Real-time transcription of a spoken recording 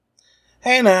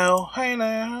Hey now, hey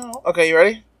now. Okay, you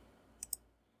ready?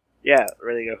 Yeah,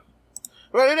 ready to go.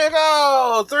 Ready to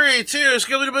go! 3, 2,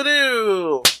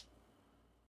 skibidi-badoo!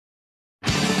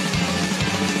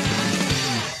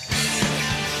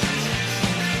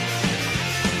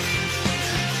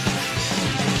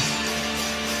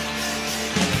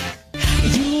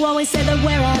 You always say that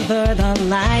wherever the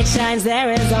light shines,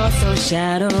 there is also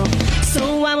shadow.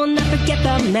 So I will not forget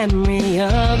the memory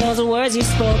of those words you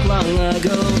spoke long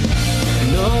ago.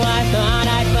 No, I thought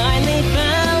I finally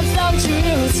found some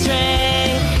true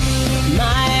strength.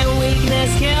 My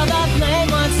weakness killed the flame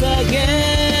once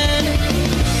again.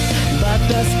 But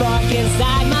the spark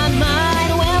inside my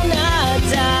mind will not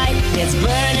die. It's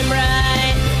burning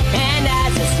bright, and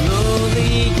as it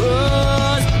slowly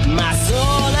grows, my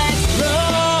soul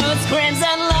explodes.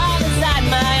 Crimson love inside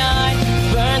my heart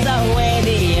burns away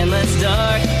the endless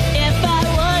dark. If I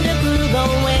wander through the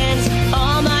winds,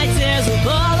 all my tears will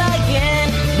fall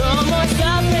again. No more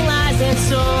suffering lies in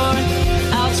store.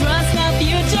 I'll trust the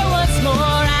future once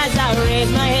more as I raise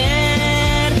my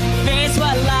head, face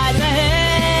what lies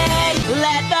ahead.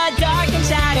 Let the dark and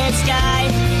shattered sky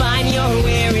find your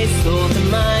weary soul to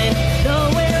mine.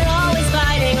 Though we're always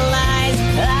fighting lies,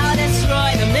 I'll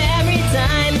destroy them every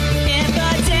time. If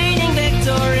attaining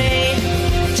victory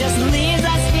just leaves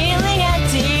us feeling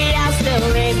empty, I'll still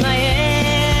raise my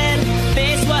head,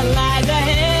 face what lies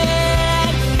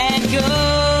ahead, and go.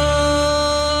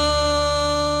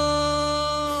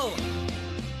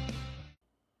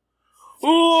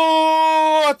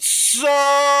 What's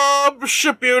up,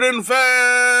 shipbuilding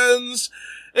fans?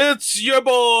 It's your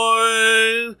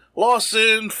boy,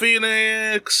 Lawson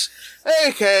Phoenix,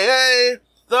 aka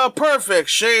the perfect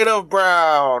shade of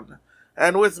brown.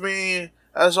 And with me,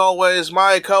 as always,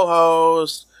 my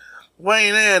co-host,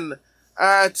 weighing in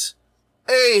at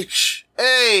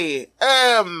HAM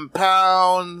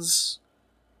pounds,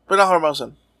 but not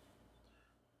Hermosan.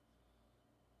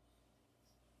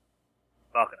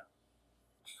 Fuck it up.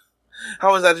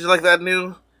 How was that? Did you like that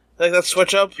new, like that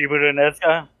switch up? Jupiter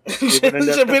Nesca. Shipping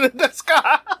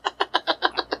Deska.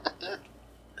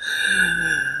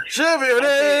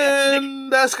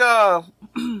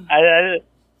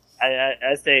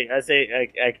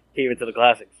 I keep it to the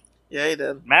classics. Yeah, he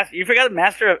did. You forgot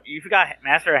Master of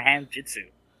Hand Jitsu.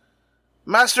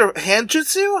 Master of Hand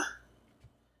Jutsu?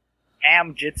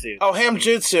 Ham Jitsu. Oh, Ham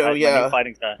Jutsu, yeah. New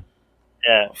fighting style.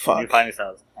 Yeah, Fuck. new fighting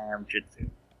styles. Ham Jitsu.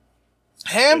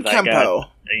 Ham Kempo.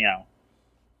 You know.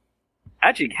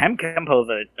 Actually, Ham Kempo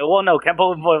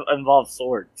Kempo involves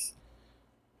swords.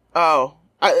 Oh.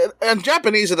 In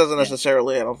Japanese, it doesn't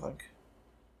necessarily, I don't think.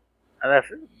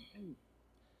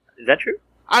 Is that true?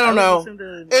 I don't know.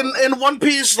 In One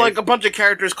Piece, like, a bunch of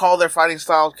characters call their fighting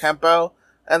style Kempo,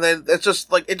 and then it's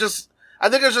just, like, I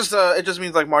think it's just, it just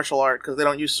means, like, martial art, because they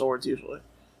don't use swords, usually.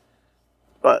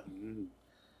 But,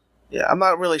 yeah, I'm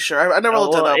not really sure. I never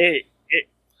looked it up. It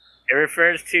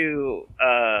refers to,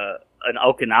 an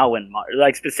Okinawan,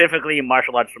 like, specifically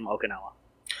martial arts from Okinawa.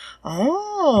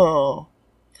 Oh.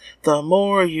 The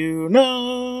more you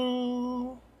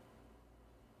know.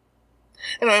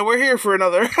 Anyway, we're here for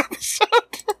another episode.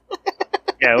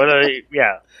 Another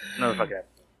fucking episode.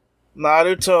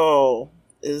 Naruto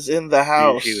is in the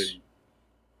house. We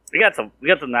got some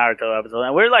Naruto episode,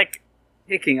 and we're like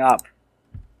picking up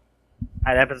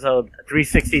at episode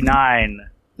 369.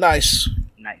 Nice.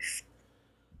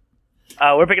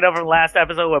 We're picking up from last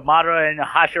episode where Madara and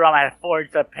Hashirama have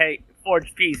forged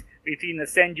peace between the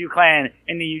Senju clan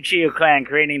and the Uchiha clan,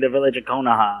 creating the village of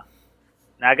Konoha.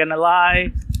 Not gonna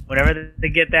lie, whenever they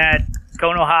get that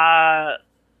Konoha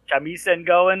shamisen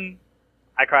going,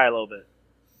 I cry a little bit.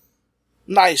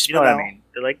 Nice, you know what I mean?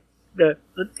 They're like the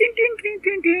ting ting ting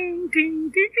ting ting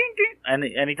ting ting ting ting.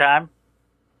 Anytime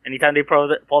they pull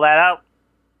that out,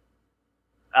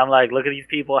 I'm like, look at these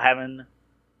people having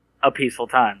a peaceful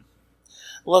time.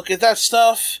 Look at that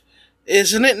stuff.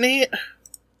 Isn't it neat?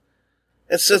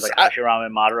 It's just like Hashirama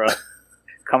and Madara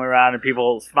coming around and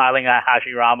people smiling at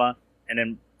Hashirama and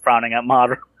then frowning at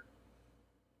Madara.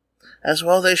 As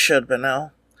well they should, but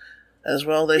no. As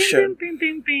well they should.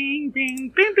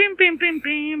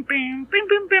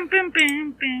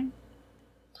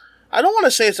 I don't want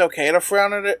to say it's okay to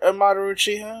frown at Madara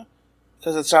Uchiha,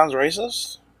 because it sounds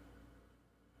racist.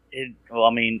 It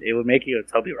would make you a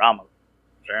Tobirama,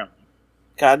 certainly.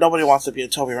 God, nobody wants to be a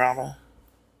Tobirama.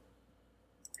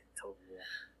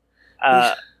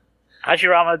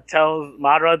 Hashirama tells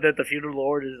Madara that the feudal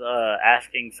lord is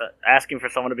asking for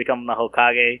someone to become the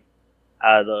Hokage,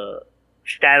 the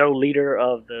shadow leader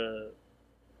of the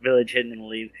village hidden in the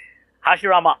leaves.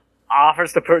 Hashirama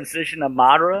offers the position of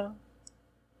Madara,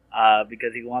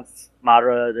 because he wants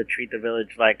Madara to treat the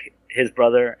village like his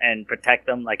brother and protect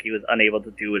them like he was unable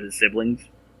to do with his siblings.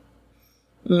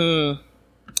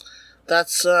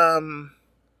 That's, I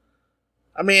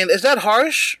mean, is that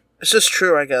harsh? It's just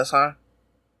true, I guess, huh?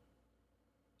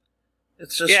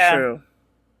 It's just true.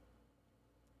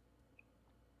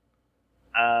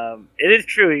 It is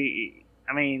true.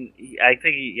 I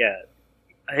think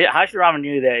Hashirama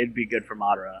knew that it'd be good for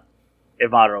Madara if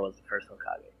Madara was the first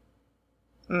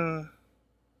Hokage.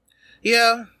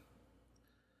 Yeah.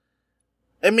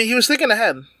 I mean, he was thinking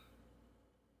ahead.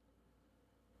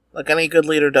 Like any good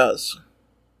leader does.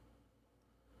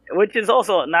 Which is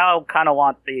also, now kind of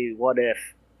want the what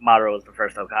if Madara was the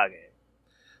first Hokage.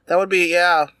 That would be,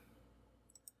 yeah.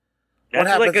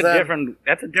 That's like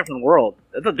that's a different world.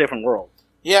 That's a different world.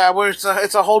 Yeah, where it's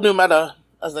a whole new meta,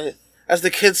 as the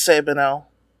kids say, Benel.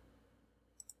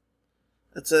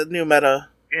 It's a new meta.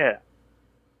 Yeah.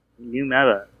 New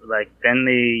meta. Like, then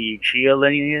the Uchiha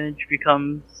lineage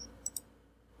becomes...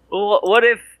 Well, what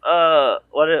if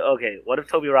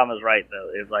Tobirama's right, though?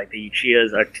 If, like, the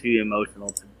Uchihas are too emotional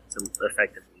to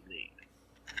effectively lead.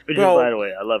 Which is, by the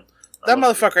way, I love... That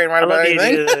motherfucker ain't right about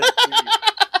anything.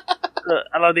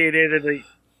 I love the idea that the...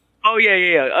 Oh,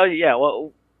 yeah. Oh, yeah,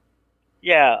 well...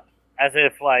 Yeah, as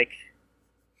if, like...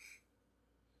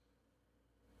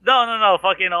 No.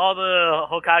 Fucking all the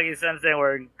Hokage Sensei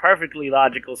were perfectly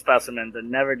logical specimens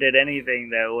and never did anything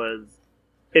that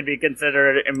could be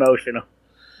considered emotional.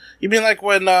 You mean like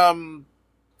when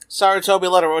Sarutobi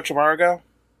let Orochimaru go?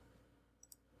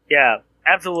 Yeah,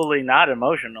 absolutely not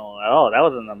emotional at all. That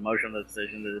was an emotional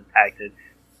decision that impacted.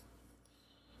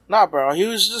 Nah, bro. He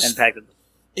was just impacted.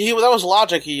 That was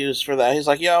logic he used for that. He's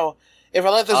like, yo, if I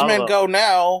let this man go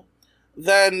now,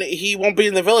 then he won't be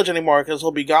in the village anymore because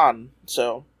he'll be gone.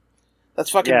 So that's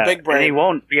fucking big brain. And he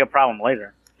won't be a problem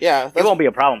later. Yeah, he won't be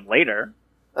a problem later.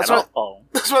 That's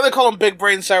why they call him Big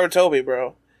Brain Sarutobi,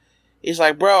 bro. He's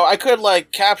like, bro, I could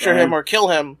like capture him or kill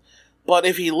him, but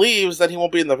if he leaves, then he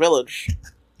won't be in the village.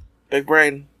 Big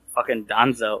brain. Fucking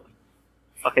Danzo.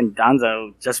 Fucking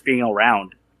Danzo just being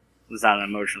around was not an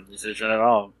emotional decision at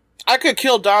all. I could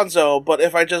kill Danzo, but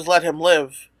if I just let him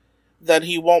live, then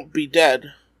he won't be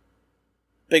dead.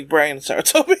 Big brain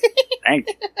Sarutobi.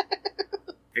 Thanks.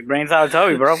 Big brain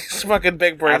Sarutobi, bro. It's fucking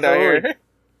big brain out here.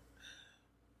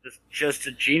 Just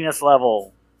a genius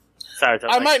level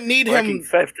Sarutobi. I might need him.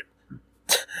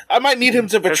 I might need him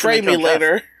to betray me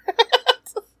later.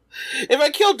 If I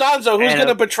kill Danzo, who's going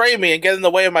to betray me and get in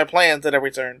the way of my plans at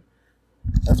every turn?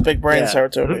 That's big brain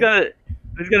Sarutobi.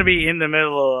 Who's gonna be in the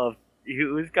middle of...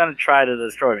 Who's gonna try to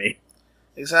destroy me?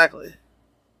 Exactly.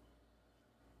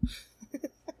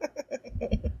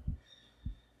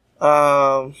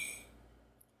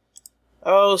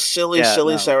 Silly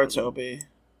Sarutobi.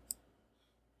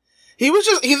 He was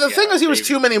just... The thing is, he was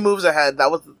too many moves ahead.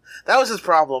 That was his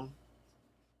problem.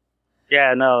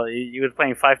 Yeah, no, he was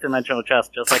playing 5-dimensional chess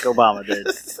just like Obama did.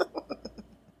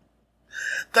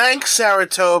 Thanks,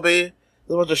 Sarutobi. There's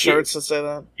a bunch of shirts that say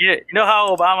that. Yeah, you know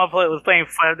how Obama was playing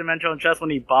 5-dimensional chess when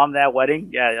he bombed that wedding?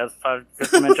 Yeah, that's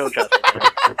 5-dimensional chess.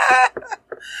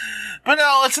 But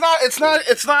no, it's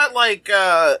not like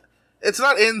it's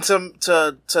not in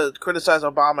to criticize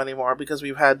Obama anymore because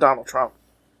we've had Donald Trump.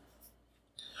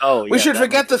 Oh, yeah, we should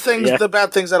forget the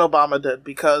bad things that Obama did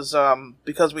because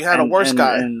we had a worse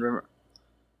guy.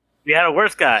 We had a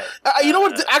worse guy. You know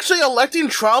what? Actually, electing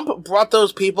Trump brought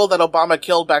those people that Obama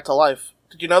killed back to life.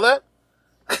 Did you know that?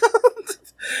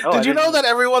 Did you know that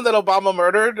everyone that Obama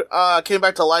murdered came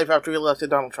back to life after he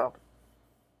elected Donald Trump?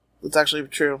 It's actually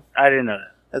true. I didn't know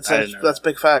that. That's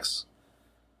big facts.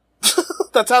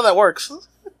 That's how that works.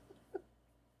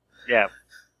 Yeah.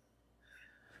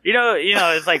 You know,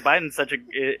 it's like Biden's a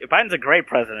great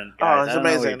president. Guys. Oh, it's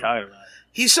amazing.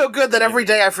 He's so good that every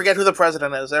day I forget who the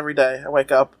president is. Every day I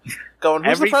wake up going,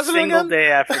 who's the president again? Every single day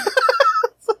after.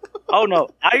 Oh, no.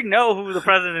 I know who the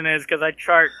president is because I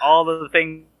chart all of the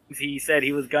things he said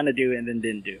he was going to do and then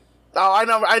didn't do. Oh, I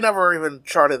never even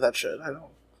charted that shit.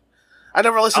 I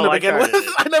never listened to begin with.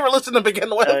 I never listened to begin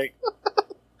with.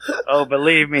 Oh,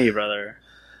 believe me, brother.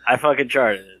 I fucking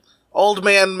charted it. Old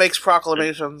man makes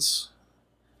proclamations.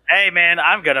 Hey, man,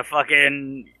 I'm gonna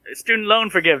fucking... Student loan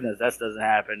forgiveness. That doesn't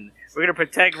happen. We're gonna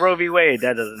protect Roe v. Wade.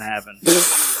 That doesn't happen.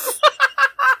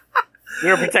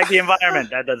 We're gonna protect the environment.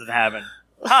 That doesn't happen.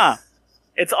 Huh.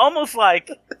 It's almost like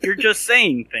you're just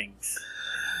saying things.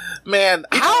 Man,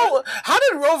 how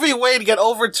did Roe v. Wade get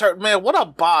overturned? Man, what a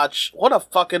botch. What a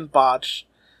fucking botch.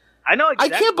 I know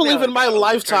exactly. I can't believe in my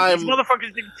lifetime...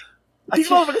 These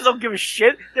motherfuckers don't give a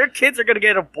shit. Their kids are gonna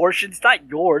get abortions, not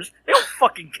yours. They don't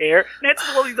fucking care. Nancy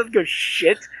Pelosi doesn't give a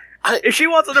shit. If she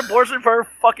wants an abortion for her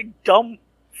fucking dumb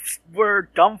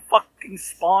fucking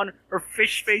spawn, her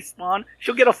fish face spawn,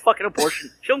 she'll get a fucking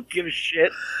abortion. She don't give a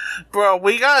shit. Bro,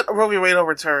 we got Roe v. Wade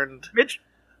overturned. Mitch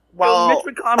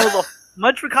McConnell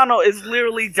is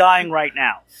literally dying right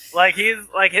now. Like his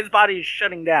body is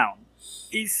shutting down.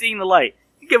 He's seeing the light.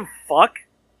 You give a fuck.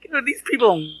 These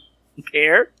people don't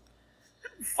care. They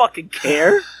don't fucking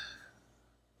care.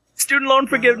 Student loan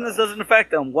forgiveness doesn't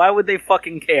affect them. Why would they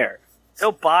fucking care?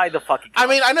 They'll buy the fucking. I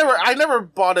mean, I never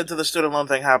bought into the student loan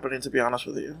thing happening, to be honest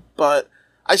with you. But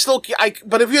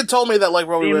but if you had told me that like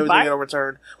Roe v. Wade was going to get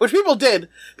overturned, which people did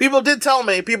tell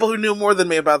me, people who knew more than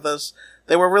me about this,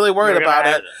 they were really worried about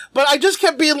it. But I just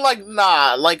kept being like,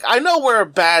 nah. Like, I know we're a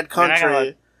bad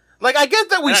country. Like, I get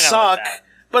that we suck,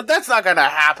 but that's not going to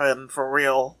happen for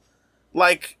real.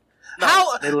 Like, no,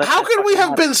 how could we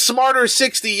have been smarter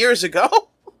 60 years ago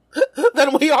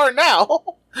than we are now?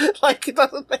 Like, it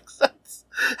doesn't make sense.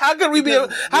 How could we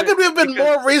have been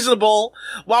more reasonable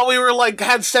while we were like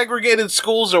had segregated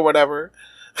schools or whatever?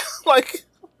 Like,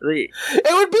 it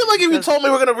would be like if you told me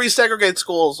we're going to resegregate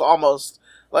schools almost.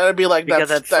 Like, I'd be like,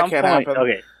 that can't happen.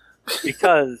 Okay,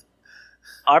 because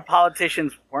our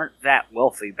politicians weren't that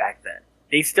wealthy back then.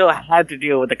 They still had to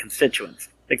deal with the constituents.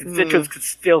 The constituents could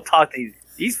still talk to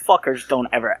these fuckers. Don't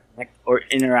ever act or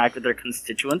interact with their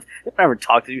constituents. They don't ever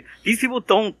talk to you. These people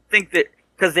don't think that.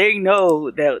 Because they know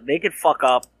that they could fuck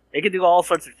up, they could do all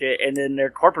sorts of shit, and then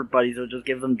their corporate buddies will just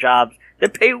give them jobs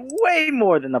that pay way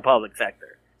more than the public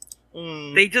sector.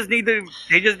 They just need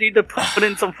to put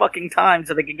in some fucking time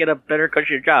so they can get a better,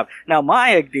 cushier job. Now,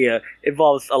 my idea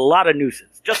involves a lot of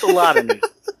nooses, just a lot of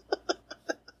nooses,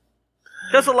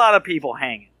 just a lot of people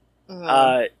hanging,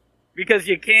 because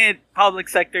you can't public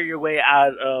sector your way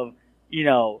out of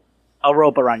a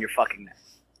rope around your fucking neck.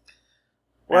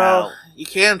 Well, you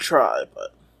can try,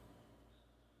 but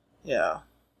yeah.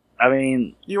 I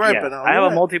mean, you're right, but I have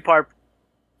a multi-part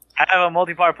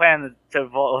plan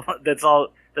that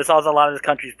solves a lot of this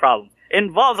country's problems. It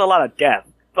involves a lot of death,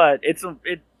 but it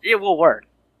will work.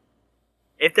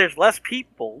 If there's less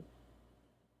people,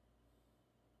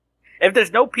 if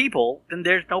there's no people, then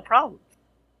there's no problems.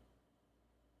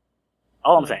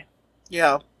 All I'm saying.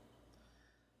 Yeah.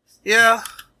 Yeah.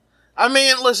 I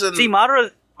mean, listen. See,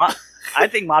 I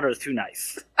think Madara is too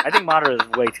nice. I think Madara is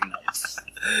way too nice.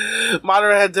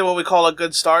 Madara had did what we call a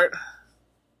good start.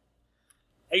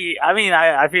 I mean,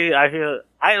 I feel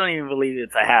I don't even believe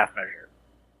it's a half measure.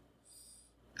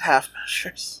 Half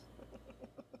measures.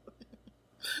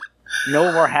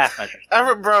 No more half measures.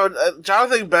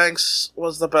 Jonathan Banks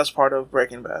was the best part of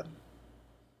Breaking Bad.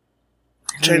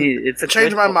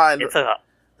 Changed my mind. It's a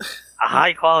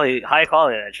high quality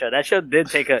that show.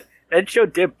 That show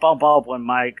did bump up when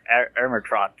Mike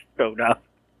Ehrmantraut showed up.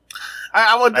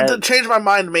 I wanted to change my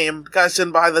mind meme. Guy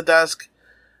sitting behind the desk.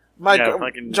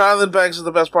 Jonathan Banks is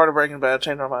the best part of Breaking Bad.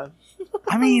 Change my mind.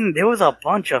 I mean, there was a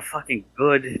bunch of fucking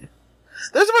good.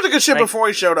 There's a bunch of good shit before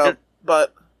he showed up,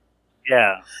 but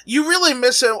yeah, you really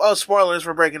miss him. Oh, spoilers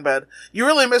for Breaking Bad. You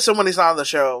really miss him when he's not on the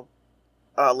show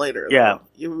later. Yeah,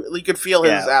 you could feel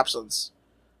his absence.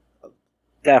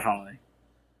 Definitely.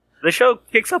 The show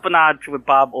kicks up a notch with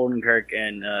Bob Odenkirk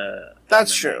and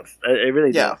that's true. It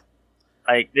really does.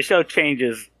 Like the show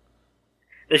changes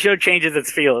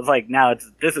its feel. It's like now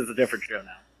this is a different show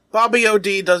now. Bobby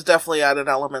O.D. does definitely add an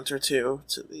element or two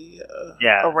to the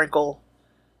a wrinkle.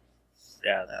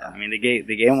 Yeah, I mean they gave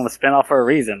him a spinoff for a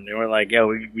reason. They were like, "Yo,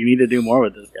 we need to do more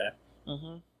with this guy."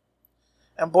 Mm-hmm.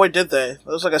 And boy, did they! It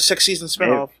was like a 6-season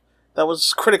spinoff that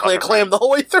was critically acclaimed the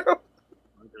whole way through.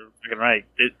 Right,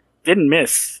 it didn't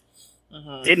miss.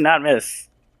 Mm-hmm. Did not miss.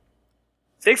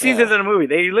 6 seasons in a movie.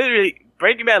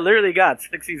 Breaking Bad literally got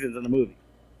 6 seasons in the movie.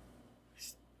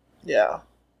 Yeah.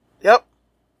 Yep.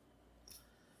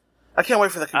 I can't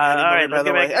wait for the community movie, by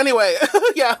the way. Anyway,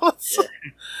 yeah.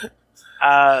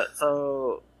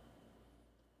 So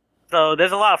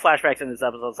there's a lot of flashbacks in this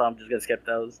episode, so I'm just gonna skip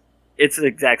those. It's the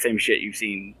exact same shit you've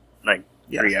seen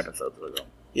 3 episodes ago.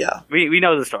 Yeah. We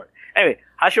know the story. Anyway,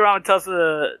 Hashirama tells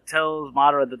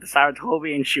Madara that the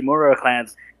Saratobi and Shimura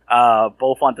clans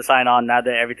both want to sign on now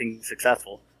that everything's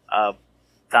successful.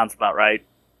 Sounds about right.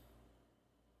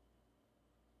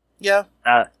 Yeah.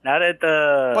 Now that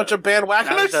the bunch of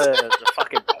bandwagoners.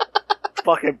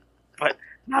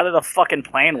 Now that the fucking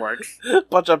plan works.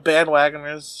 Bunch of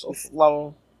bandwagoners.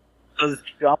 Love them. Just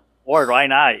jump forward. Why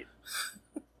not?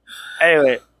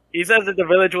 Anyway, he says that the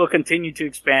village will continue to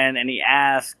expand, and he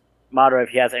asks Madara if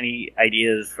he has any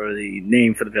ideas for the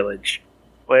name for the village.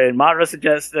 When Madara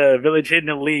suggests the village hidden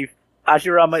in a leaf,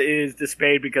 Hashirama is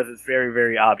dismayed because it's very,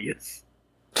 very obvious.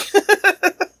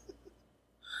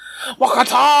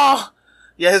 Wakata!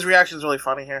 Yeah, his reaction is really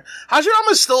funny here.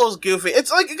 Hashirama's still as goofy.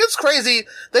 It's like, it gets crazy.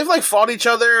 They've like fought each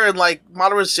other, and like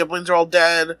Madara's siblings are all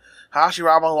dead.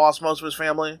 Hashirama lost most of his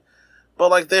family. But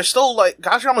like, they're still like,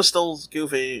 Hashirama's still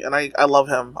goofy, and I love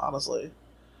him, honestly.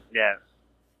 Yeah.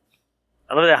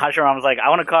 I love that Hashirama's like, I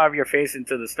want to carve your face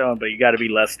into the stone, but you gotta be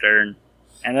less stern.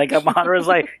 And like Madara's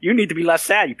like, you need to be less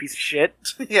sad, you piece of shit.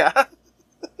 Yeah.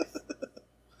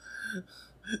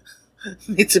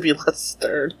 Need to be less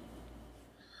stern.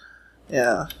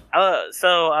 Yeah.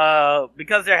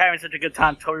 Because they're having such a good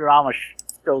time, Tobirama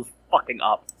shows fucking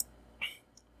up.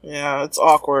 Yeah, it's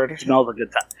awkward. Smells a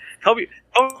good time.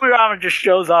 Tobirama just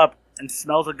shows up and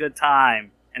smells a good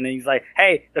time. And then he's like,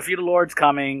 hey, the feudal lord's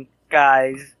coming,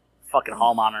 guys. Fucking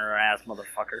hall monitor ass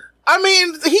motherfucker. I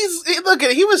mean,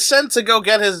 he was sent to go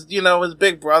get his, his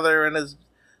big brother and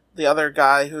the other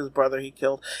guy whose brother he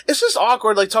killed. It's just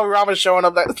awkward, like, Tobirama showing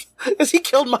up because he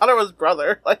killed Madara's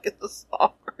brother. Like, it's just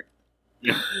awkward.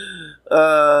 Yeah.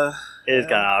 It is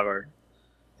kind of awkward.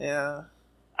 Yeah.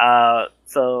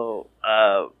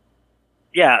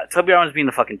 Tobirama's being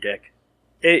a fucking dick.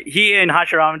 He and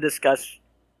Hashirama discuss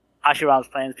Hashirama's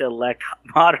plans to elect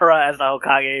Madara as the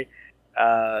Hokage,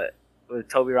 with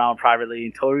Tobirama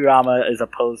privately. Tobirama is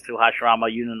opposed to Hashirama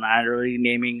unilaterally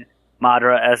naming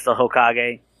Madara as the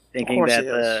Hokage, thinking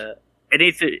that it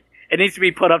needs to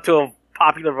be put up to a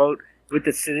popular vote with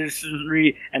the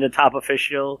citizenry and the top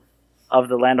official of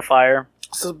the Land of Fire.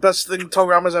 It's the best thing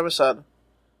Tobirama's ever said.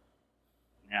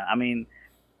 Yeah, I mean,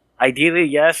 ideally,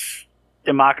 yes,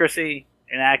 democracy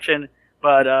in action,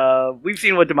 but we've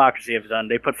seen what democracy has done.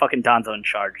 They put fucking Danzo in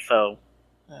charge, so,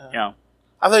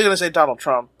 I thought you were going to say Donald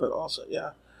Trump, but also,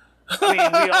 yeah. I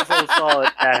mean, we also saw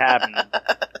that happen.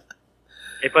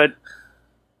 They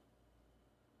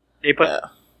put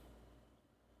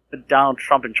Donald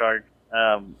Trump in charge.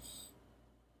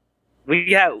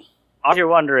 If you're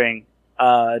wondering,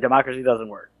 democracy doesn't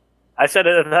work. I said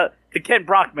it to Ken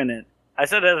Brockman. I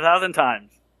said it 1,000 times.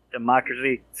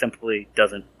 Democracy simply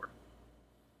doesn't work.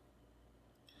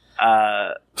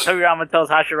 Tobirama tells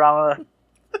Hashirama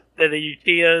that the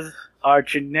Uchihas are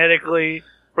genetically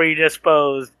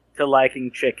predisposed to liking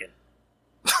chicken.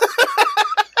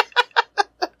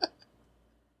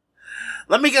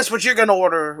 Let me guess what you're gonna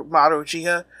order, Maru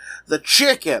Uchiha. The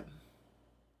chicken.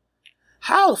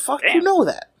 How the fuck do you know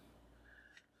that?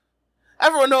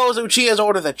 Everyone knows Uchiha's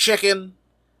order the chicken.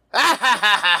 Ha ha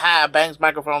ha ha ha! Bangs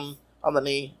microphone on the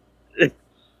knee. Ha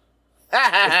ha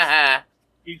ha ha!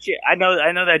 I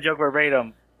know that joke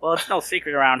verbatim. Well, it's no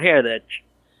secret around here that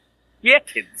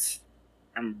chickens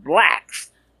and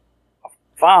blacks are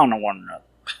fond of one another.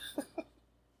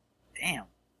 Damn.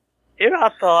 Here I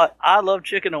thought I love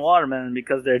chicken and watermelon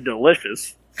because they're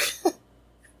delicious.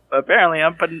 But apparently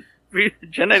I'm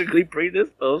genetically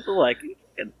predisposed to liking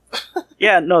chicken.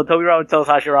 Yeah, no, Tobirama tells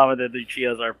Hashirama that the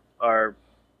Uchihas are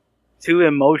too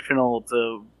emotional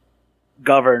to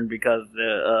govern because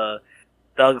the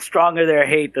stronger their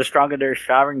hate, the stronger their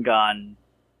Sharingan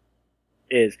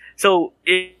is. So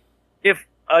if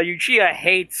Uchiha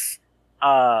hates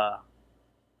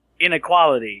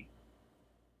inequality,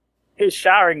 his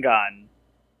Sharingan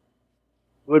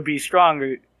would be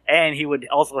stronger, and he would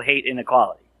also hate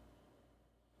inequality.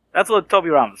 That's what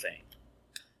Tobirama's saying.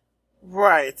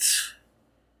 Right.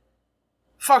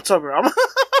 Fuck Tobirama.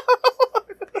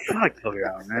 Fuck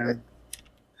Tobirama, man.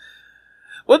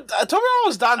 What Tobirama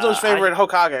was Danzo's favorite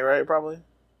Hokage, right? Probably.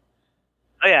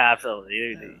 Oh yeah,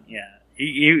 absolutely. Yeah,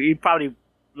 he probably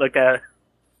looked at.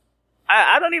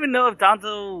 I don't even know if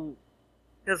Danzo,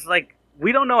 because like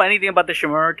we don't know anything about the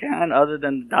Shimura canon other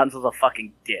than Danzo's a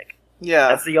fucking dick. Yeah,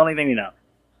 that's the only thing we know.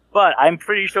 But I'm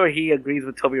pretty sure he agrees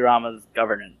with Tobirama's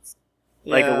governance,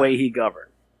 like the way he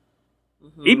governed.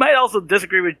 Mm-hmm. He might also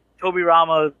disagree with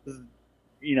Tobirama's,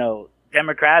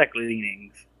 democratic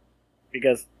leanings,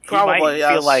 because he might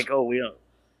feel like, oh, we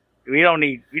don't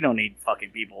need fucking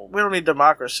people. We don't need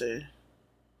democracy.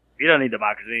 We don't need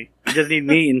democracy. We just need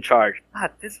me in charge.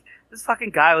 God, this fucking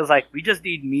guy was like, we just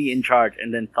need me in charge,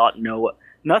 and then thought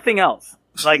nothing else.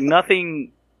 Like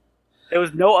nothing. There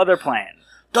was no other plan.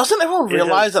 Doesn't everyone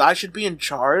realize that I should be in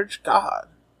charge? God.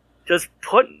 Just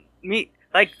put me.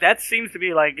 Like, that seems to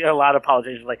be like a lot of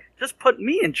politicians. Like, just put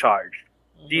me in charge.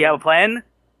 Mm-hmm. Do you have a plan?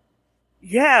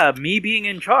 Yeah, me being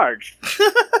in charge.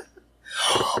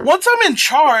 Once I'm in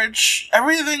charge,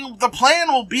 the plan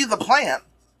will be the plan.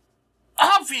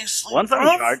 Obviously. Once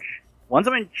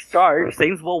I'm in charge,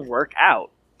 things will work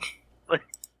out.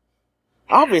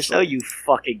 Obviously. No, you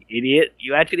fucking idiot.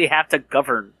 You actually have to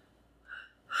govern.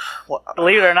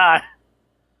 Believe it or not,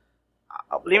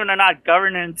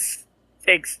 governance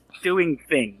takes doing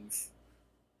things,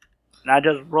 not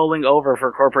just rolling over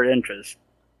for corporate interest.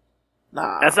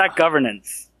 Nah. That's not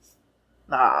governance.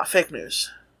 Nah, fake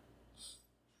news.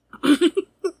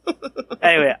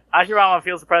 Anyway, Hashirama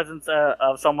feels the presence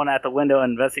of someone at the window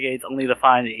and investigates, only to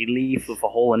find a leaf with a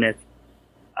hole in it.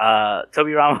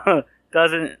 Tobirama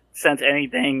doesn't sense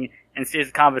anything and steers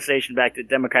the conversation back to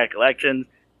democratic elections.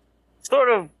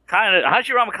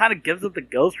 Hashirama kind of gives up the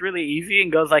ghost really easy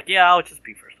and goes like, yeah, I'll just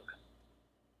be first. Okay.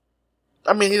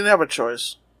 I mean, he didn't have a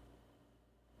choice.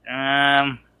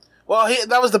 Well,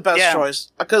 that was the best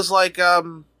choice. Because, like,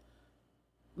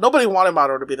 nobody wanted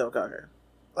Madara to be the Hokage.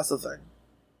 That's the thing.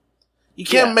 You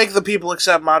can't make the people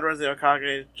accept Madara as the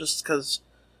Hokage just because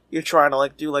you're trying to,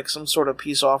 like, do, like, some sort of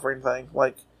peace offering thing.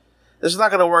 Like, it's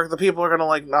not gonna work. The people are gonna,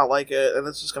 like, not like it, and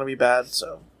it's just gonna be bad,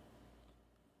 so...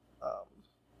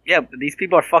 Yeah, but these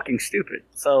people are fucking stupid.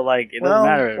 So, like, it doesn't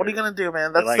matter. What are you gonna do,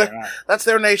 man? That's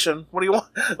their nation. What do you want?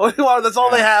 What do you want? That's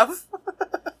all they have.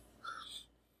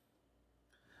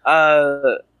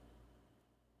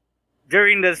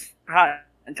 During this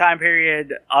time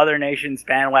period, other nations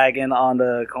bandwagon on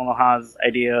the Konoha's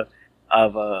idea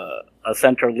of a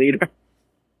central leader.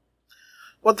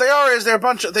 What they are is they're a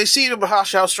bunch of... They see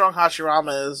how strong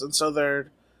Hashirama is, and so they're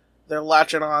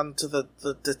latching on to the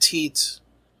teat.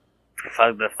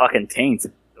 The fucking taints.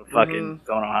 The fucking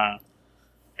Konoha.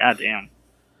 God damn.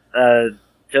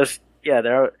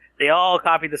 They all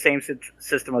copy the same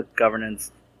system of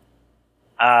governance.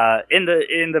 In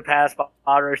the past,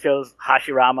 Madara shows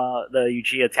Hashirama the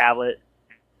Uchiha tablet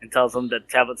and tells him that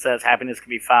the tablet says happiness can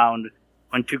be found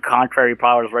when two contrary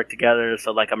powers work together.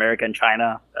 So, like America and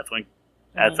China, that's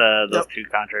those two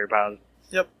contrary powers.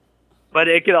 Yep. But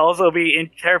it could also be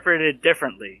interpreted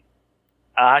differently.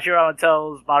 Hashirama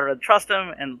tells Madara to trust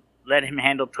him and let him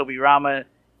handle Tobirama.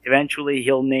 Eventually,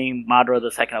 he'll name Madara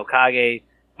the second Hokage.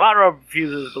 Madara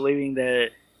refuses, believing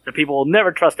that the people will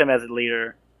never trust him as a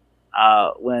leader.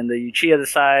 When the Uchiha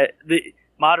decide,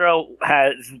 Madara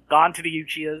has gone to the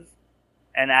Uchihas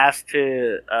and asked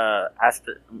to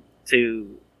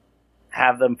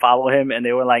have them follow him, and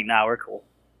they were like, "Nah, we're cool."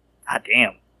 God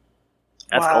damn,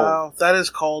 that's cold. Wow, that is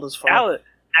cold as fuck.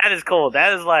 That is cold.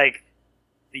 That is like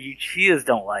the Uchihas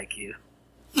don't like you.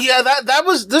 Yeah,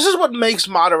 this is what makes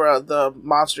Madara the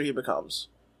monster he becomes.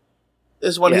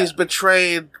 Is when he's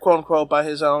betrayed, quote unquote, by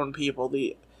his own people.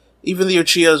 Even the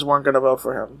Uchihas weren't going to vote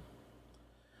for him.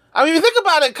 I mean, if you think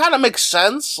about it, it kind of makes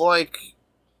sense. Like,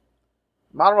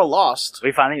 Madara lost.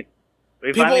 We finally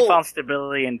found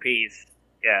stability and peace.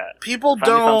 Yeah. People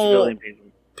don't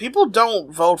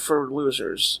vote for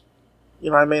losers.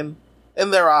 You know what I mean?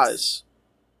 In their eyes.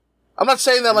 I'm not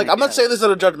saying that, like, I'm not saying this in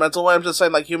a judgmental way. I'm just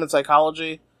saying, like, human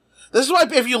psychology. This is why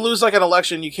if you lose, like, an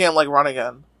election, you can't, like, run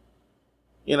again.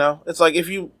 You know? It's like,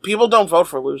 people don't vote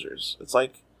for losers. It's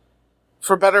like,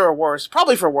 for better or worse.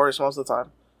 Probably for worse most of the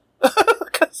time.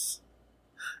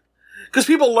 Because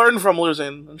people learn from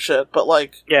losing and shit, but,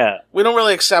 like, we don't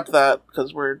really accept that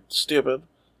because we're stupid.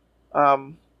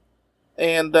 So,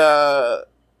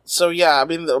 yeah, I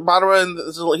mean,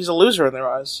 Madara, he's a loser in their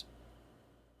eyes.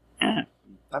 Yeah.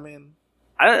 I mean...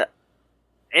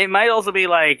 it might also be,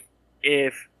 like,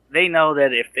 if they know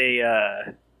that if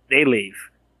they leave,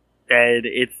 that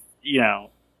it's, you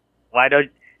know, if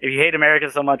you hate America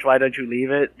so much, why don't you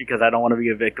leave it? Because I don't want to be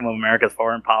a victim of America's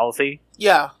foreign policy.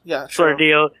 Yeah, sort of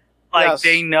deal. Like,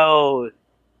 they know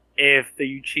if the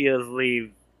Uchihas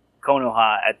leave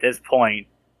Konoha at this point,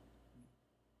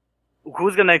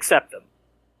 who's going to accept them?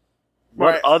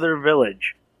 What other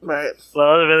village? Right. What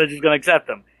other village is going to accept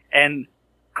them? And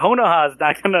Konoha is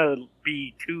not going to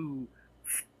be too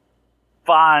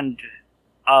fond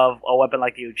of a weapon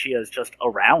like the Uchihas just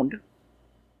around.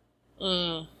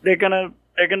 They're gonna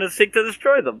seek to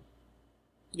destroy them.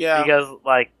 Yeah. Because,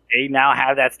 like, they now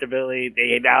have that stability.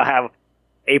 They now have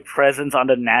a presence on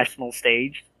the national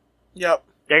stage. Yep.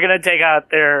 They're gonna take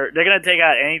out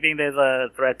anything that's a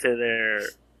threat to their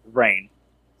reign.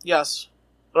 Yes.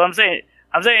 What I'm saying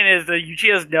is the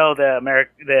Uchihas know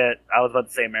that I was about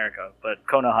to say America, but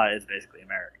Konoha is basically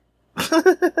America.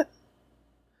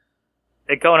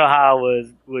 And Konoha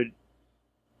would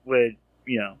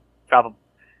you know,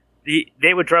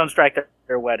 they would drum strike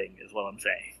their wedding, is what I'm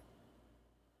saying.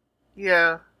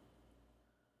 Yeah.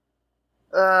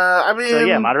 I mean... So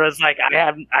yeah, Madara's like,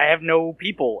 I have no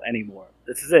people anymore.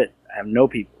 This is it. I have no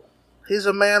people. He's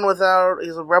a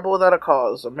rebel without a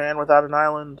cause. A man without an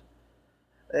island.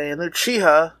 An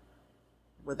Uchiha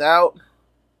without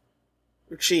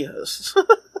Uchihas.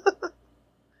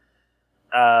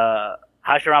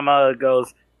 Hashirama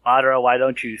goes, Madara, why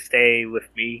don't you stay with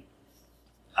me?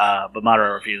 But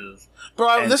Madara refuses.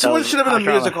 Bro, this one should have been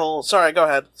a musical. Sorry, go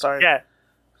ahead. Sorry.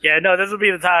 Yeah, no, this would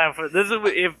be the time for this.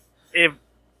 If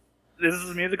this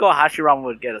is a musical, Hashirama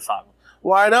would get a song.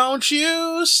 Why don't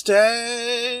you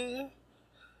stay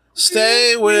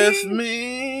with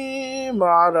me,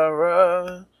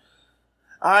 Madara?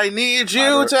 I need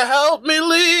you to help me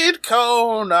lead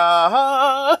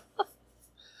Kona.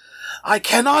 I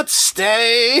cannot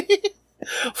stay,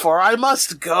 for I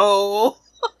must go.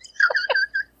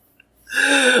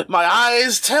 My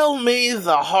eyes tell me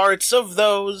the hearts of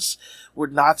those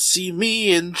would not see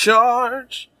me in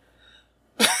charge.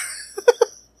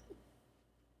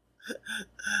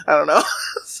 I don't know.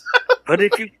 But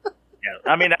if you... Yeah,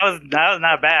 I mean, that was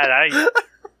not bad.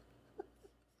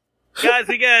 Guys,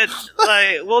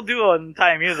 we'll do an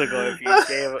entire musical if you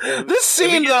gave... This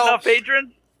scene, though... enough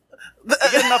patrons? If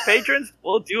we get enough patrons,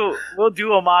 we'll do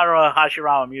a Madara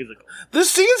Hashirama musical.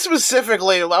 This scene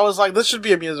specifically, I was like, this should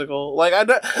be a musical. Like, I've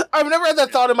never had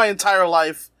that thought in my entire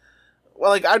life.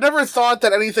 Like, I've never thought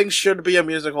that anything should be a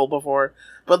musical before.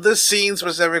 But this scene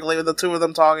specifically, with the two of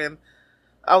them talking,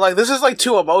 I'm like, this is like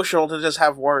too emotional to just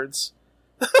have words.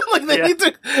 Like, they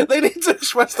need to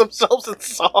express themselves in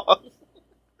song.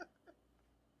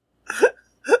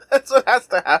 That's what has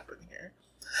to happen here.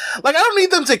 Like, I don't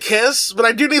need them to kiss, but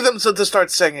I do need them to start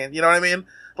singing. You know what I mean?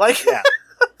 Like, yeah.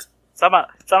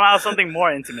 Somehow something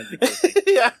more intimate.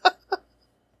 Yeah.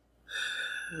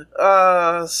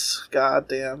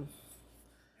 Goddamn.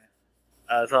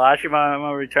 So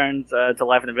Hashirama returns to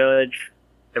life in the village.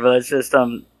 The village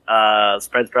system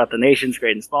spreads throughout the nations,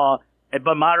 great and small.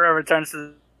 But Madara returns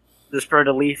to the Spur of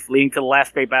the Leaf, leading to the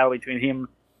last great battle between him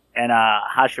and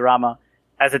Hashirama.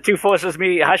 As the two forces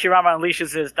meet, Hashirama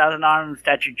unleashes his 1,000-arm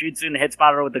statue jutsu and hits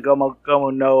Madara with the Gomu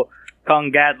Gomu no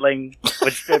Kong Gatling,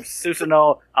 which strips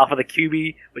Susanoo off of the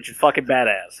QB, which is fucking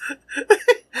badass.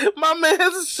 My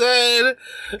man said,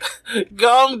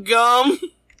 "Gum gum,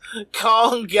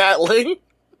 Kong Gatling."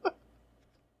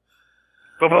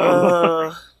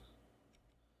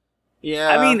 Yeah.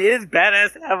 I mean, it is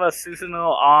badass to have a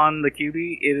Susanoo on the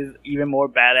QB. It is even more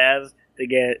badass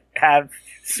to have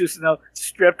Susanoo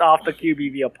stripped off the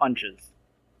QB via punches.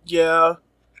 Yeah.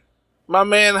 My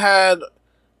man had...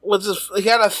 he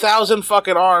had 1,000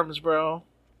 fucking arms, bro.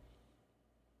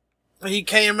 He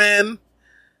came in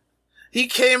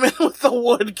with the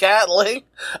wood Gatling.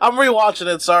 I'm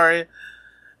rewatching it, sorry.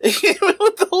 He came in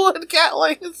with the wood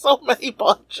Gatling and so many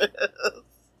punches.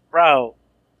 Bro,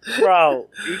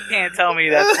 you can't tell me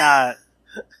that's not...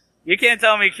 You can't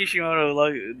tell me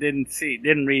Kishimoto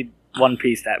didn't read One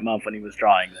Piece that month when he was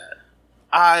drawing that.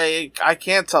 I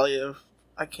can't tell you.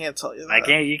 I can't tell you that.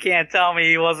 You can't tell me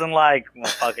he wasn't like, well,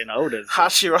 fucking Oda's.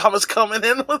 Hashirama's coming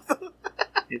in with them.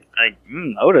 It's like,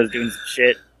 Oda's doing some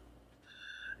shit.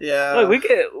 Yeah. Look,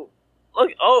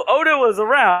 Oda was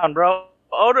around, bro.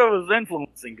 Oda was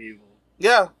influencing people.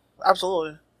 Yeah,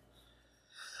 absolutely.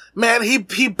 Man, he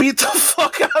beat the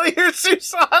fuck out of your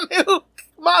Susanoo,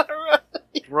 Madara.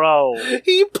 Bro.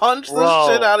 He punched the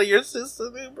shit out of your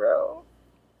Susanoo, bro.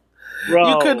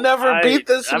 You could never beat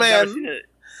this man.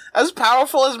 As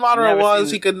powerful as Madara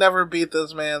was, he could never beat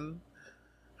this man.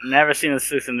 Never seen a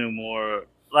Susanoo more.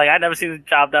 Like, I've never seen a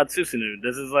chopped out Susanoo.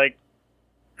 This is rad.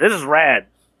 This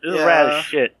is rad as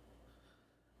shit.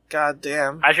 God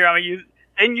damn. Hashirama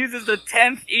uses the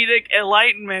 10th Edict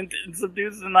Enlightenment and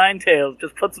subdues the Nine Tails.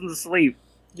 Just puts him to sleep.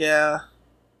 Yeah.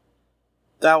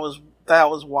 That was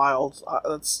wild.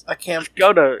 I can't...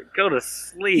 Go to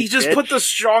sleep, He just put the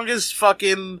strongest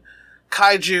fucking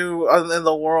kaiju in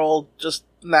the world, just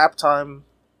nap time.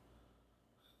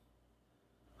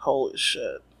 Holy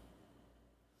shit.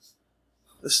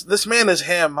 This man is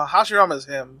him. Hashirama is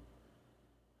him.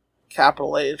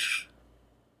 Capital H.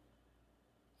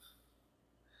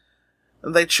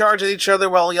 And they charge at each other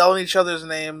while yelling each other's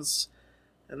names.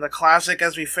 And the classic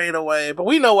as we fade away. But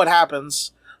we know what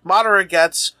happens. Madara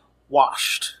gets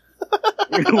washed.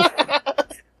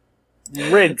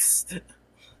 Rinsed.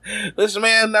 This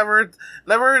man never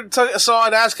saw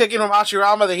an ass kicking from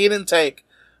Hashirama that he didn't take.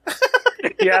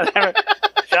 Yeah,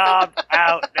 job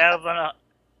out.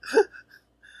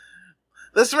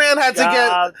 This man had to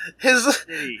get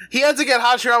he had to get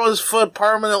Hashirama's foot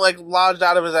permanently lodged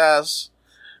out of his ass.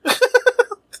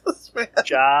 This man.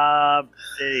 Job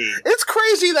city. It's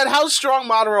crazy that how strong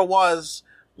Madara was,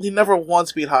 he never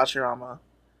once beat Hashirama.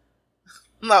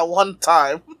 Not one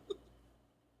time.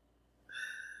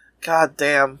 God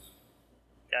damn.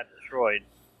 Got destroyed.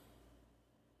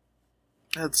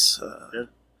 It's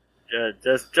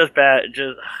just bad.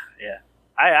 Just yeah.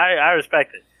 I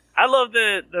respect it. I love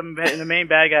the main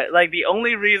bad guy. Like, the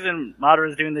only reason Madara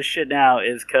is doing this shit now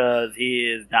is because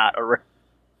he is not around.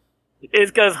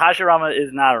 It's because Hashirama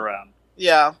is not around.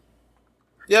 Yeah.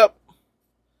 Yep.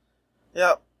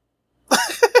 There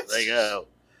you go.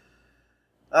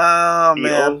 Oh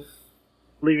man.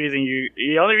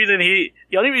 The only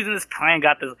reason this plan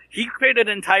got this, he created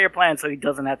an entire plan so he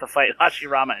doesn't have to fight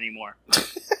Hashirama anymore.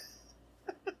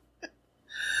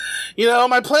 You know,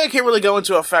 my plan can't really go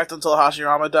into effect until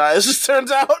Hashirama dies, it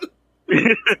turns out.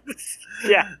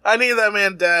 Yeah. I need that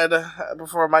man dead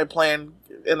before my plan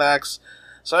enacts.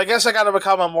 So I guess I gotta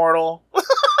become immortal.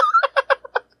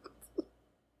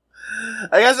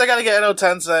 I guess I gotta get Edo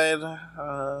Tensei.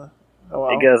 Oh well.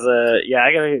 I guess,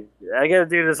 I gotta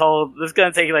do this whole, this is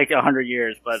gonna take like 100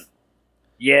 years, but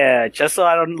yeah, just so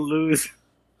I don't lose.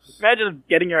 Imagine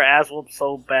getting your ass whooped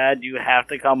so bad you have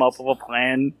to come up with a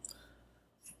plan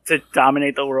to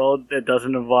dominate the world that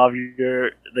doesn't involve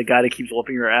the guy that keeps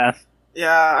whooping your ass.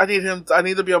 Yeah, I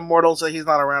need to be immortal so he's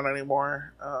not around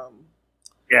anymore.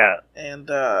 Yeah. And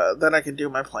then I can do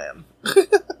my plan.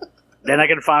 Then I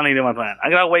can finally do my plan. I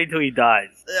gotta wait till he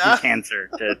dies. Yeah. From cancer.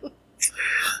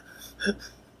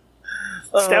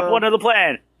 Step 1 of the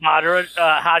plan. Madara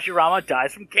Hashirama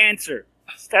dies from cancer.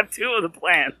 Step 2 of the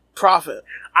plan. Profit.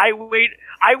 I wait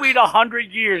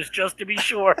 100 years just to be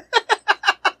sure.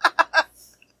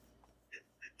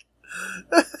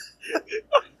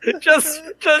 just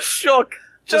shook.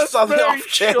 Just on the off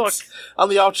chance. Shook. On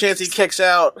the off chance he kicks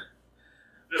out.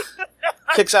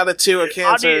 Kicks out at 2 of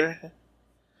cancer.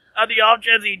 On the off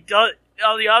chance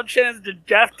the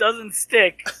death doesn't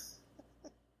stick.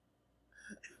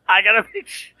 I gotta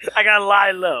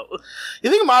lie low. You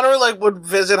think Madara would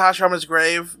visit Hashirama's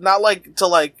grave? Not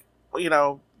to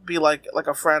be like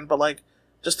a friend, but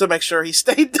just to make sure he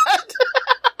stayed dead.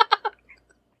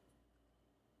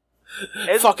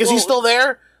 Fuck, is he still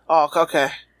there? Oh,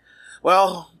 okay.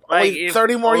 Well, only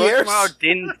 30 more years.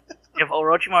 If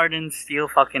Orochimaru didn't steal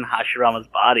fucking Hashirama's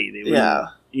body, they wouldn't,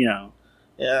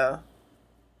 Yeah.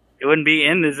 It wouldn't be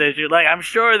in this issue. I'm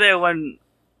sure when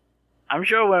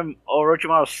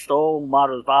Orochimaru stole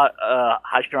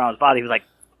Hashirama's body, he was like,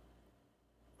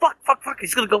 fuck,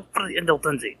 he's gonna go for the Endo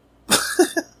Tensei.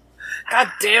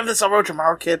 God damn this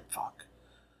Orochimaru kid. Fuck.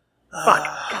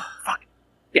 Fuck.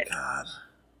 Yeah. God.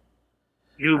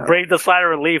 You break the sigh of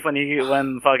relief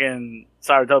when fucking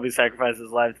Sarutobi sacrificed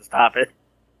his life to stop it.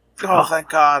 Oh, thank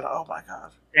God. Oh my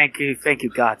God. Thank you,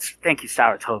 God. Thank you,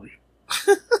 Sarutobi.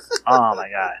 Oh my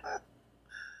God.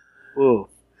 Ooh.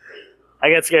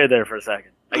 I got scared there for a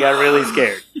second. I got really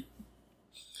scared.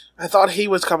 I thought he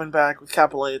was coming back with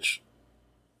capital H.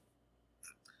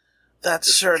 That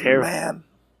certain man.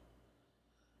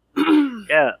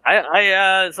 Yeah,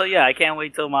 I can't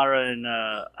wait till Madara and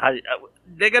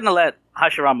they're gonna let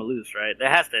Hashirama loose, right? They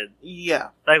have to.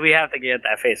 Yeah. We have to get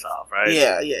that face off, right?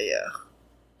 Yeah.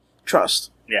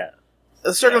 Trust. Yeah.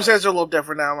 The circumstances are a little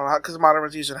different now because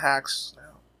Madara's using hacks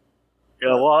now.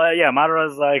 Yeah, well,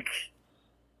 Madara's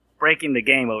breaking the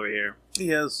game over here.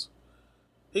 He is.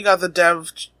 He got the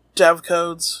dev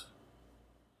codes.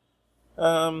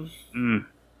 But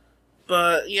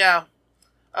yeah.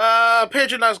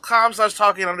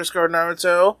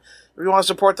 Patreon.com/talking_Naruto. If you want to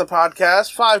support the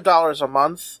podcast, $5 a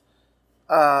month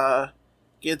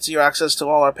gets you access to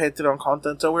all our Patreon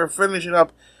content. So we're finishing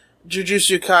up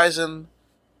Jujutsu Kaisen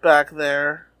back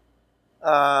there.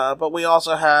 But we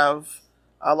also have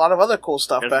a lot of other cool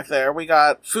stuff back there. We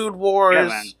got Food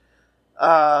Wars.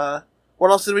 Yeah,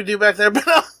 what else did we do back there? We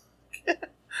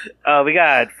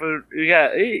got food. We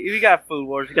got Food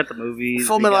Wars. We got the movies.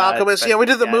 Full Metal Alchemist. Yeah, we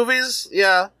did the movies.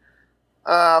 Yeah.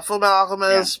 Full Metal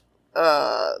Alchemist.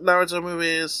 Naruto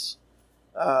movies.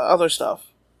 Other stuff.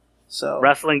 So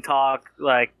wrestling talk.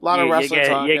 A lot of wrestling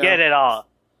talk. You get it all.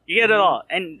 You get it all.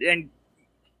 And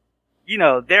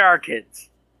there are kids.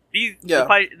 The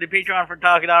Patreon for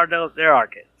Talking Naruto, there are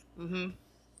kids. Mm-hmm.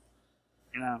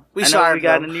 I know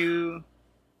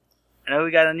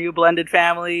we got a new blended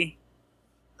family,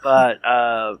 but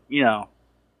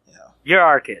you're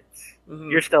our kids.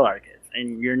 Mm-hmm. You're still our kids,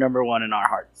 and you're number one in our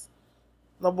hearts.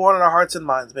 Number one in our hearts and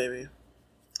minds, baby.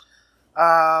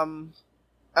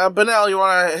 Benel, you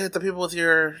want to hit the people with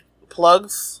your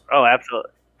plugs? Oh,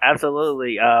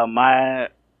 absolutely. My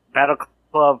Battle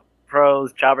Club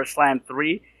Pros Jobber Slam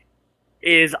 3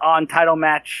 is on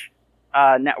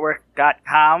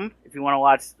TitleMatchNetwork.com. If you want to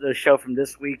watch the show from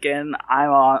this weekend,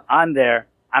 I'm there.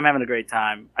 I'm having a great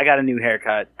time. I got a new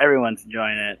haircut. Everyone's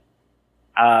enjoying it.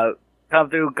 Come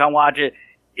through, come watch it.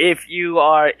 If you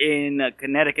are in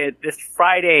Connecticut this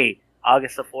Friday,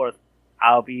 August the 4th,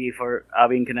 I'll be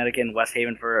in Connecticut in West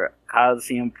Haven for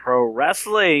Coliseum Pro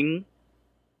Wrestling.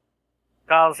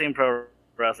 Coliseum Pro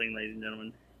Wrestling, ladies and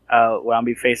gentlemen. Where I'll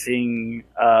be facing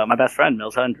my best friend,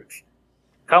 Mills Hendricks.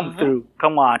 Come through,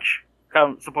 come watch,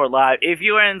 come support live. If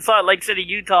you are in Salt Lake City,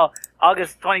 Utah,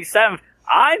 August 27th,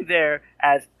 I'm there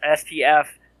as STF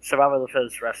Survival of the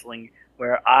Fittest Wrestling,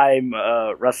 where I'm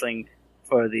wrestling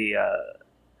for the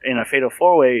in a fatal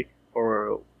 4-way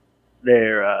for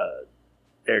their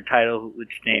title,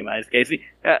 which name I escapes me,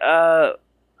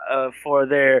 for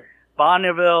their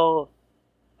Bonneville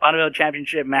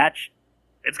Championship match.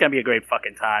 It's gonna be a great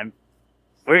fucking time.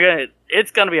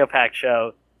 It's gonna be a packed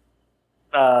show.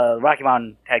 Rocky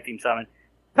Mountain Tag Team Summit.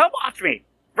 Come watch me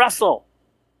wrestle.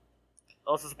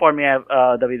 Also support me at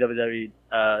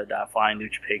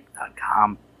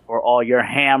www.flyingluchapig.com for all your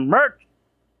ham merch.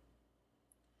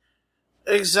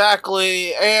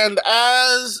 Exactly. And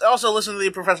also listen to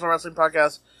the Professional Wrestling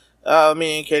Podcast,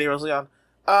 me and Katie Rosalie on.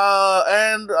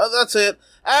 And that's it.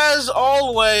 As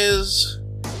always,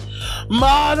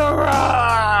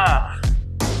 Madara!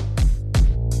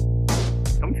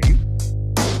 Come for you,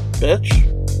 bitch.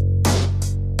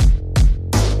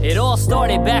 It all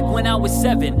started back when I was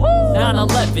 7,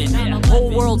 9/11. Whole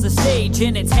world's a stage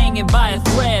and it's hanging by a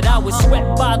thread. I was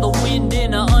swept by the wind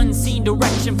in an unseen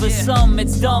direction. For some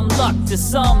it's dumb luck, to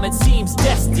some it seems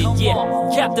destined. Yeah,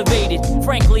 captivated,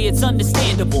 frankly it's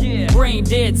understandable. Brain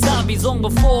dead zombies long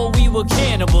before we were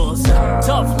cannibals.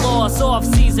 Tough loss, off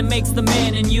season makes the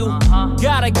man in you.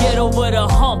 Gotta get over the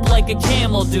hump like a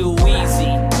camel do,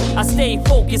 easy. I stay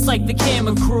focused like the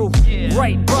camera crew.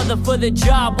 Right brother for the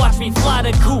job, watch me fly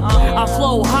the coop. I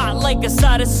flow hot like a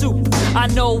side of soup. I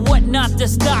know what not to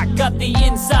stock, got the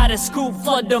insider scoop,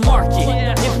 flood the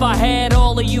market. If I had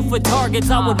all of you for targets,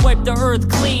 I would wipe the earth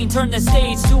clean, turn the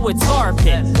stage to a tar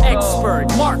pit. Expert,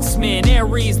 marksman,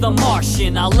 Ares the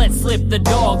Martian. I let slip the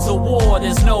dogs of war,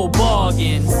 there's no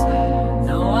bargains.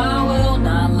 No, I will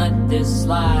not let this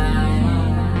slide.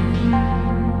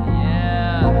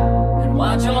 And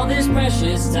watch all this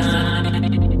precious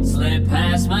time slip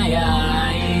past my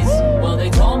eyes. Well, they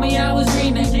told me I was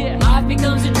dreaming. Life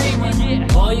becomes a dream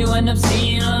when all you end up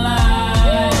seeing are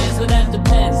lies. So that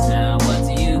depends now. What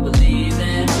do you believe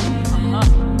in?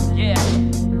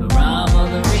 The rhyme or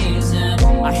the reason?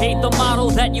 I hate the model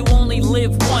that you only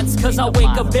live once. Cause I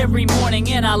wake up every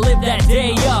morning and I live that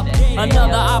day up.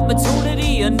 Another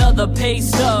opportunity, another pay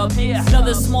stub.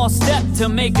 Another small step to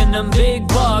making them big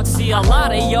bucks. See, a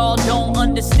lot of y'all don't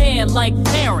understand like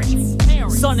parents.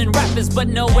 Son and rappers, but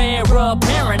no heir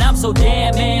apparent. I'm so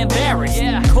damn embarrassed.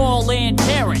 Call in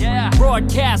parent.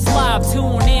 Broadcast live,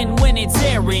 tune in when it's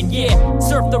airing.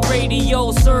 Surf the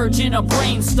radio, surge in a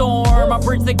brainstorm. I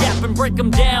bridge the gap and break them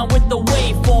down with the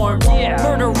waveforms.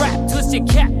 Murder rap, twist your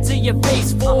cap to your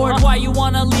face forward. Why you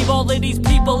wanna leave all of these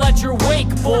people at your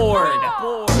wakeboard?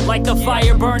 Like a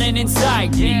fire burning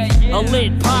inside me. A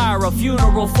lit pyre, a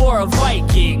funeral for a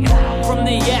Viking. From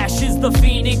the ashes, the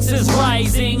phoenix is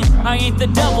rising. I ain't the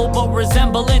devil, but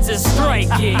resemblance is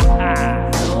striking.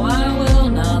 So I will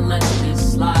not let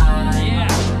this slide.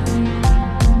 And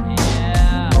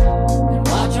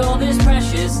watch all this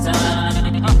precious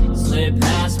time slip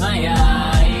past my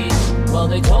eyes. Well,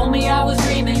 they told me I was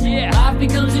dreaming. Life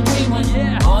becomes a dream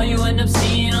when all you end up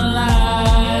seeing are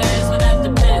lies. But that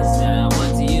depends now.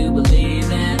 What do you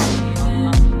believe in?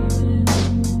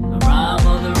 The rhyme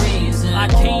or the reason? I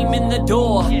came in the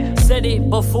door, said it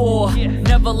before.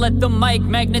 Never let the mic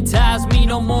magnetize me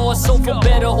no more. So for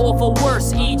better or for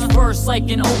worse, each verse like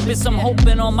an opus. I'm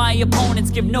hoping on my opponents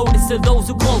give notice to those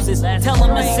who closest. Tell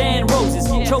them to send roses,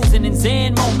 chosen in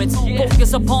Zen moments.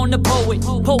 Focus upon the poet.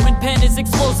 Potent pen is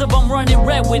explosive, I'm running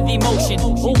red with emotion.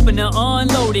 Open to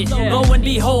unload it, lo and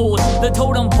behold, the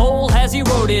totem pole has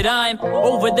eroded. I'm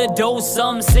over the dose,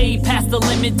 some say past the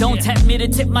limit. Don't tempt me to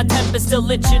tip my temper, still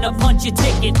itching to punch your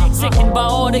ticket. Sickened by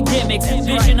all the gimmicks,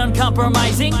 vision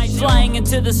uncompromising. Flying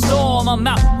into the storm, I'm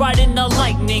out riding the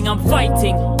lightning. I'm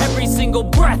fighting, every single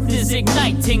breath is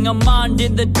igniting. A mind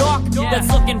in the dark that's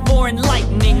looking for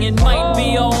enlightening. It might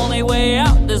be our only way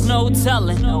out, there's no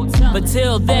telling. But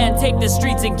till then, take the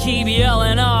streets and keep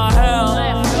yelling, oh hell.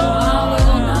 I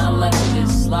will not let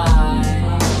this slide.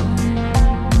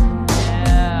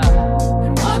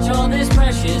 And watch all this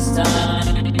precious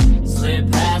time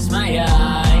slip past my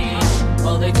eyes.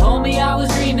 Well, they told me I was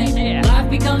dreaming. Life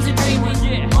becomes a dream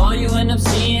when all you end up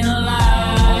seeing are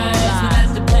lies. So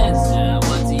that depends now.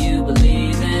 What do you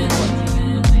believe in?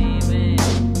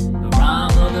 The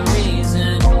rhyme or the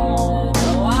reason? No,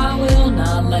 I will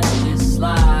not let this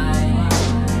slide.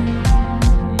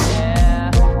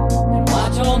 And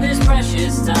watch all this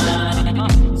precious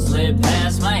time slip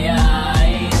past my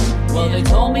eyes. Well, they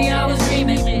told me I was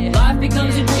dreaming. Life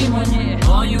becomes a dream when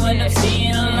all you end up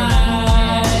seeing are